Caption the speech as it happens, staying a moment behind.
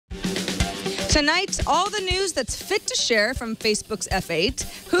Tonight, all the news that's fit to share from Facebook's F8,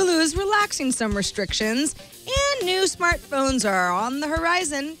 Hulu is relaxing some restrictions, and new smartphones are on the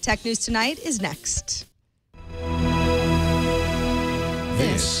horizon. Tech News Tonight is next.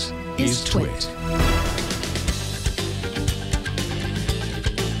 This is Twit.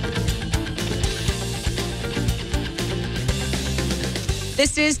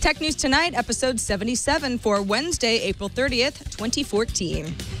 This is Tech News Tonight, episode 77 for Wednesday, April 30th,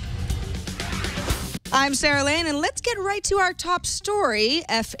 2014. I'm Sarah Lane, and let's get right to our top story,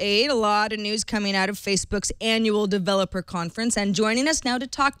 F8. A lot of news coming out of Facebook's annual developer conference, and joining us now to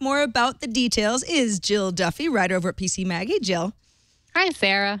talk more about the details is Jill Duffy, right over at PC Mag. Hey, Jill. Hi,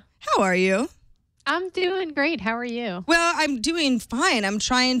 Sarah. How are you? I'm doing great. How are you? Well, I'm doing fine. I'm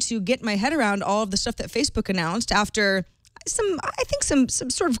trying to get my head around all of the stuff that Facebook announced after some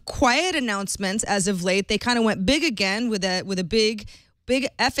sort of quiet announcements as of late. They kind of went big again with a big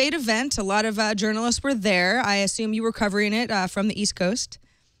F8 event. A lot of journalists were there. I assume you were covering it from the East Coast.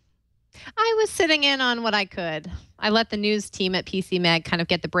 I was sitting in on what I could. I let the news team at PC Mag kind of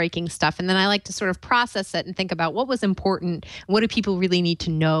get the breaking stuff, and then I like to sort of process it and think about what was important, what do people really need to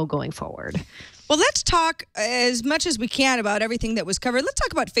know going forward. Well, let's talk as much as we can about everything that was covered. Let's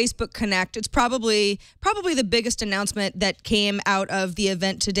talk about Facebook Connect. It's probably the biggest announcement that came out of the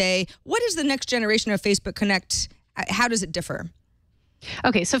event today. What is the next generation of Facebook Connect? How does it differ?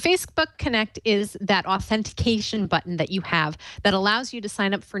 Okay, so Facebook Connect is that authentication button that you have that allows you to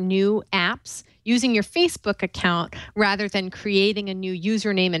sign up for new apps using your Facebook account rather than creating a new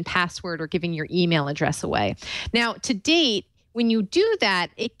username and password or giving your email address away. Now, to date, when you do that,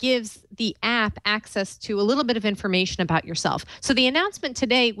 it gives the app access to a little bit of information about yourself. So the announcement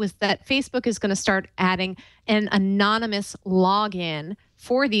today was that Facebook is going to start adding an anonymous login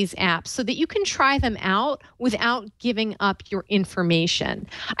for these apps so that you can try them out without giving up your information.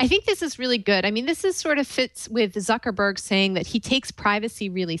 I think this is really good. I mean, this is sort of fits with Zuckerberg saying that he takes privacy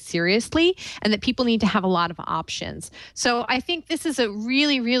really seriously and that people need to have a lot of options. So I think this is a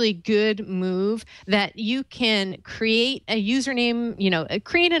really, really good move that you can create a username,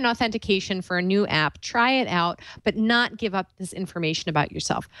 create an authentication for a new app, try it out, but not give up this information about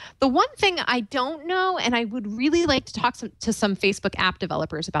yourself. The one thing I don't know, and I would really like to talk to some Facebook app developers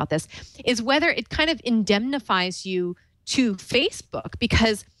about this, is whether it kind of indemnifies you to Facebook.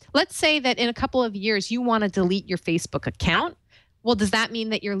 Because let's say that in a couple of years you want to delete your Facebook account. Well, does that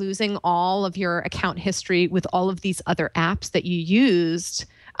mean that you're losing all of your account history with all of these other apps that you used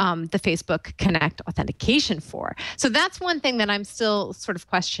the Facebook Connect authentication for? So that's one thing that I'm still sort of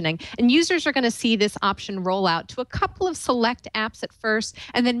questioning. And users are going to see this option roll out to a couple of select apps at first,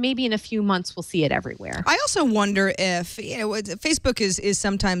 and then maybe in a few months we'll see it everywhere. I also wonder if, Facebook is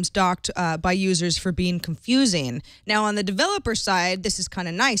sometimes docked by users for being confusing. Now, on the developer side, this is kind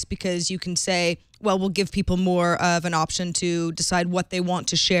of nice because you can say, well, we'll give people more of an option to decide what they want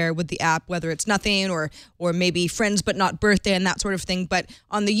to share with the app, whether it's nothing or maybe friends but not birthday and that sort of thing. But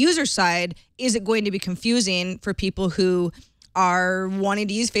on the user side, is it going to be confusing for people who are wanting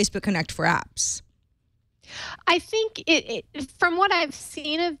to use Facebook Connect for apps? I think from what I've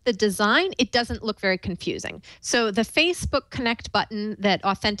seen of the design, it doesn't look very confusing. So the Facebook Connect button that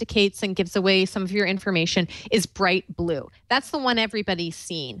authenticates and gives away some of your information is bright blue. That's the one everybody's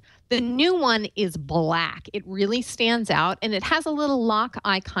seen. The new one is black. It really stands out, and it has a little lock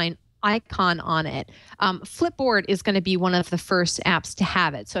icon on it. Flipboard is going to be one of the first apps to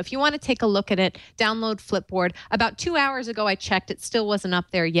have it. So if you want to take a look at it, download Flipboard. About 2 hours ago, I checked. It still wasn't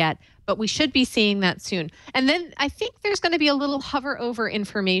up there yet, but we should be seeing that soon. And then I think there's going to be a little hover over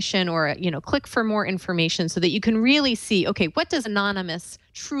information or, click for more information so that you can really see, okay, what does anonymous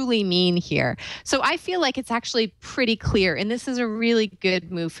truly mean here? So I feel like it's actually pretty clear. And this is a really good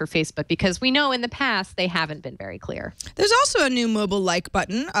move for Facebook because we know in the past they haven't been very clear. There's also a new mobile like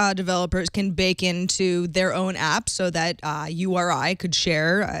button. Developers can bake into their own app so that you or I could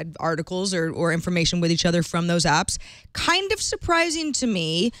share articles or information with each other from those apps. Kind of surprising to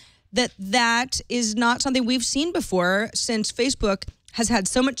me that is not something we've seen before, since Facebook has had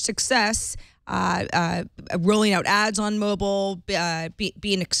so much success rolling out ads on mobile,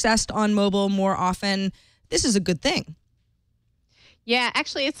 being accessed on mobile more often. This is a good thing. Yeah,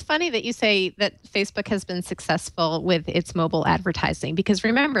 actually, it's funny that you say that Facebook has been successful with its mobile advertising, because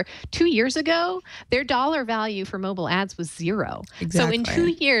remember, 2 years ago, their dollar value for mobile ads was zero. Exactly. So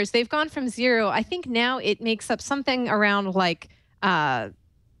in 2 years, they've gone from zero. I think now it makes up something around like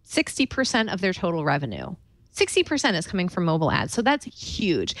 60% of their total revenue. 60% is coming from mobile ads. So that's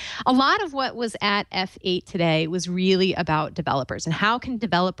huge. A lot of what was at F8 today was really about developers and how can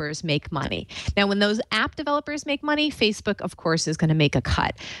developers make money. Now, when those app developers make money, Facebook, of course, is going to make a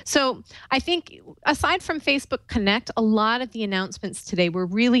cut. So I think aside from Facebook Connect, a lot of the announcements today were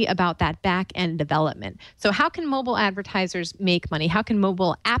really about that back end development. So how can mobile advertisers make money? How can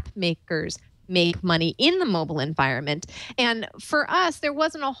mobile app makers make money in the mobile environment? And for us, there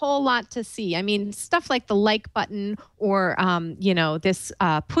wasn't a whole lot to see. I mean, stuff like the like button or, this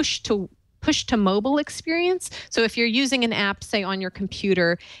push to mobile experience. So if you're using an app, say on your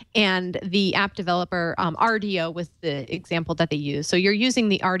computer, and the app developer, RDO was the example that they use. So you're using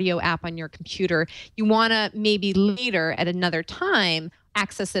the RDO app on your computer. You want to maybe later at another time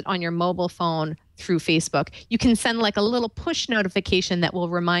access it on your mobile phone through Facebook. You can send like a little push notification that will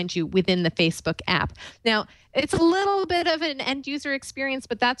remind you within the Facebook app. Now, it's a little bit of an end user experience,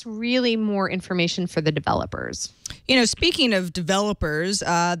 but that's really more information for the developers. You know, speaking of developers,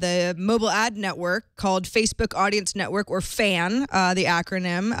 the mobile ad network called Facebook Audience Network, or FAN, the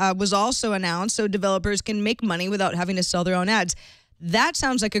acronym, was also announced so developers can make money without having to sell their own ads. That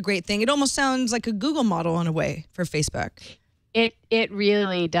sounds like a great thing. It almost sounds like a Google model in a way for Facebook. It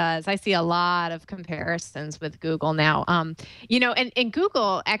really does. I see a lot of comparisons with Google now. And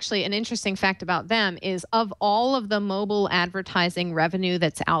Google, actually, an interesting fact about them is of all of the mobile advertising revenue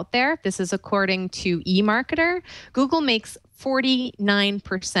that's out there, this is according to eMarketer, Google makes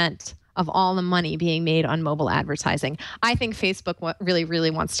 49% of all the money being made on mobile advertising. I think Facebook really, really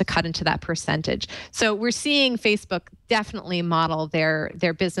wants to cut into that percentage. So we're seeing Facebook definitely model their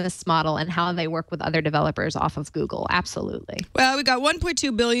business model and how they work with other developers off of Google. Absolutely. Well, we got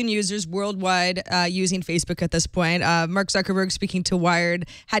 1.2 billion users worldwide using Facebook at this point. Mark Zuckerberg, speaking to Wired,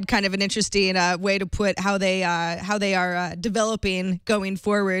 had kind of an interesting way to put how they are developing going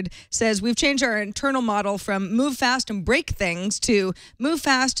forward. Says, we've changed our internal model from move fast and break things to move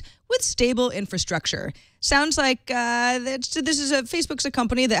fast with stable infrastructure. Sounds like Facebook's a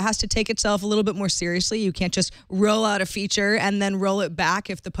company that has to take itself a little bit more seriously. You can't just roll out a feature and then roll it back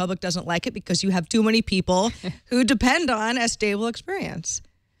if the public doesn't like it because you have too many people who depend on a stable experience.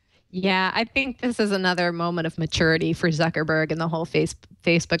 Yeah, I think this is another moment of maturity for Zuckerberg and the whole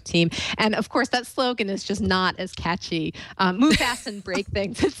Facebook team. And of course, that slogan is just not as catchy. Move fast and break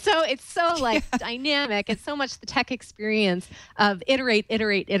things. It's so like dynamic. It's so much the tech experience of iterate.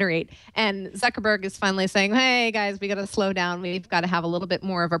 And Zuckerberg is finally saying, hey guys, we got to slow down. We've got to have a little bit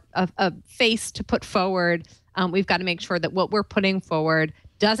more of a face to put forward. We've got to make sure that what we're putting forward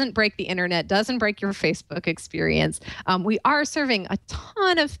doesn't break the internet, doesn't break your Facebook experience. We are serving a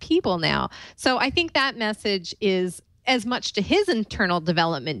ton of people now. So I think that message is as much to his internal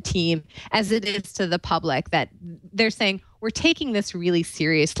development team as it is to the public, that they're saying, we're taking this really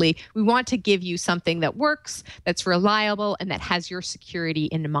seriously. We want to give you something that works, that's reliable, and that has your security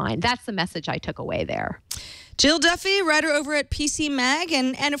in mind. That's the message I took away there. Jill Duffy, writer over at PC Mag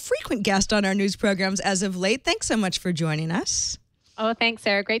and a frequent guest on our news programs as of late. Thanks so much for joining us. Oh, thanks,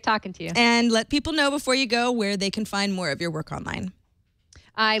 Sarah. Great talking to you. And let people know before you go where they can find more of your work online.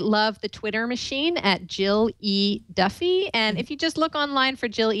 I love the Twitter machine at Jill E. Duffy. And if you just look online for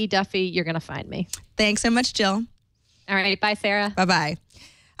Jill E. Duffy, you're going to find me. Thanks so much, Jill. All right. Bye, Sarah. Bye-bye.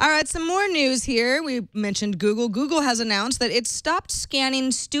 All right, some more news here. We mentioned Google. Google has announced that it stopped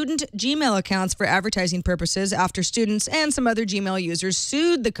scanning student Gmail accounts for advertising purposes after students and some other Gmail users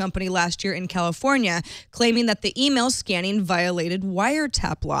sued the company last year in California, claiming that the email scanning violated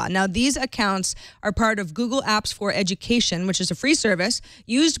wiretap law. Now, these accounts are part of Google Apps for Education, which is a free service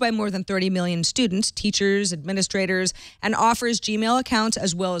used by more than 30 million students, teachers, administrators, and offers Gmail accounts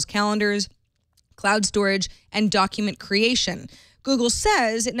as well as calendars, cloud storage, and document creation. Google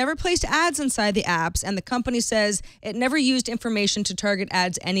says it never placed ads inside the apps, and the company says it never used information to target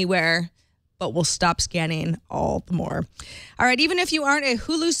ads anywhere, but will stop scanning all the more. All right, even if you aren't a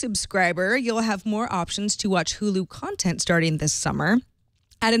Hulu subscriber, you'll have more options to watch Hulu content starting this summer.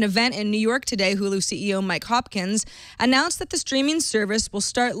 At an event in New York today, Hulu CEO Mike Hopkins announced that the streaming service will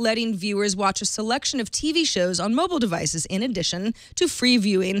start letting viewers watch a selection of TV shows on mobile devices in addition to free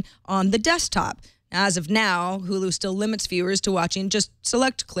viewing on the desktop. As of now, Hulu still limits viewers to watching just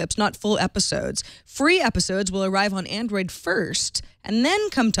select clips, not full episodes. Free episodes will arrive on Android first and then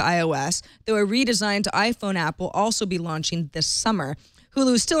come to iOS, though a redesigned iPhone app will also be launching this summer.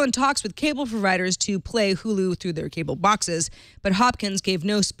 Hulu is still in talks with cable providers to play Hulu through their cable boxes, but Hopkins gave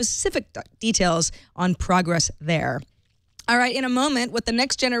no specific details on progress there. All right, in a moment, what the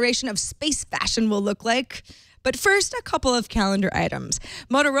next generation of space fashion will look like. But first, a couple of calendar items.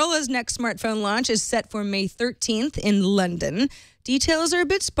 Motorola's next smartphone launch is set for May 13th in London. Details are a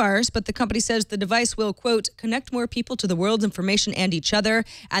bit sparse, but the company says the device will, quote, connect more people to the world's information and each other,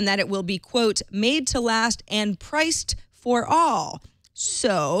 and that it will be, quote, made to last and priced for all.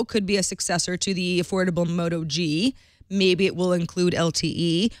 So, could be a successor to the affordable Moto G. Maybe it will include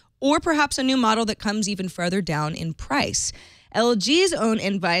LTE, or perhaps a new model that comes even further down in price. LG's own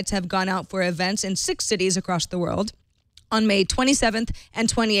invites have gone out for events in 6 cities across the world. On May 27th and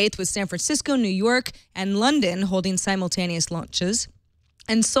 28th with San Francisco, New York, and London holding simultaneous launches,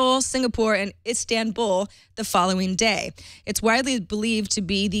 and Seoul, Singapore, and Istanbul the following day. It's widely believed to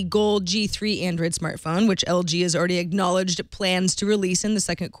be the Gold G3 Android smartphone, which LG has already acknowledged it plans to release in the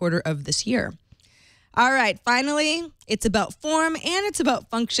second quarter of this year. All right, finally, it's about form and it's about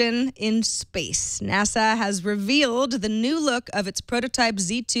function in space. NASA has revealed the new look of its prototype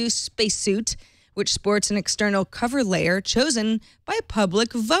Z2 spacesuit, which sports an external cover layer chosen by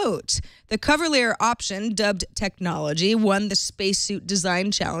public vote. The cover layer option, dubbed Technology, won the Spacesuit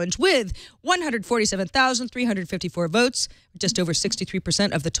Design Challenge with 147,354 votes, just over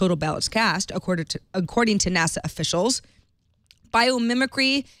 63% of the total ballots cast, according to NASA officials.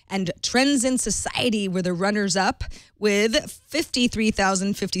 Biomimicry and Trends in Society were the runners-up with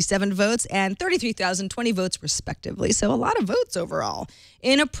 53,057 votes and 33,020 votes respectively, so a lot of votes overall.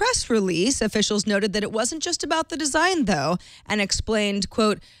 In a press release, officials noted that it wasn't just about the design, though, and explained,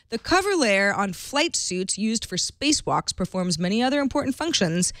 quote, the cover layer on flight suits used for spacewalks performs many other important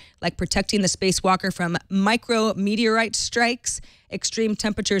functions, like protecting the spacewalker from micrometeorite strikes, extreme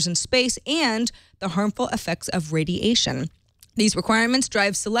temperatures in space, and the harmful effects of radiation. These requirements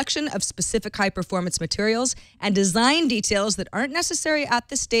drive selection of specific high-performance materials and design details that aren't necessary at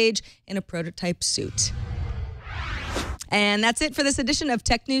this stage in a prototype suit. And that's it for this edition of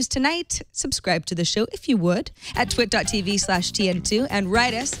Tech News Tonight. Subscribe to the show if you would at twit.tv/TN2 and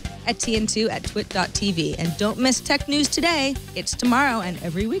write us at TN2@twit.tv. And don't miss Tech News Today. It's tomorrow and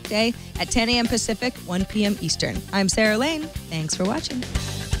every weekday at 10 a.m. Pacific, 1 p.m. Eastern. I'm Sarah Lane. Thanks for watching.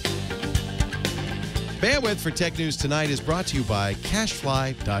 Bandwidth for Tech News Tonight is brought to you by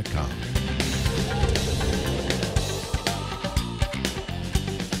CashFly.com.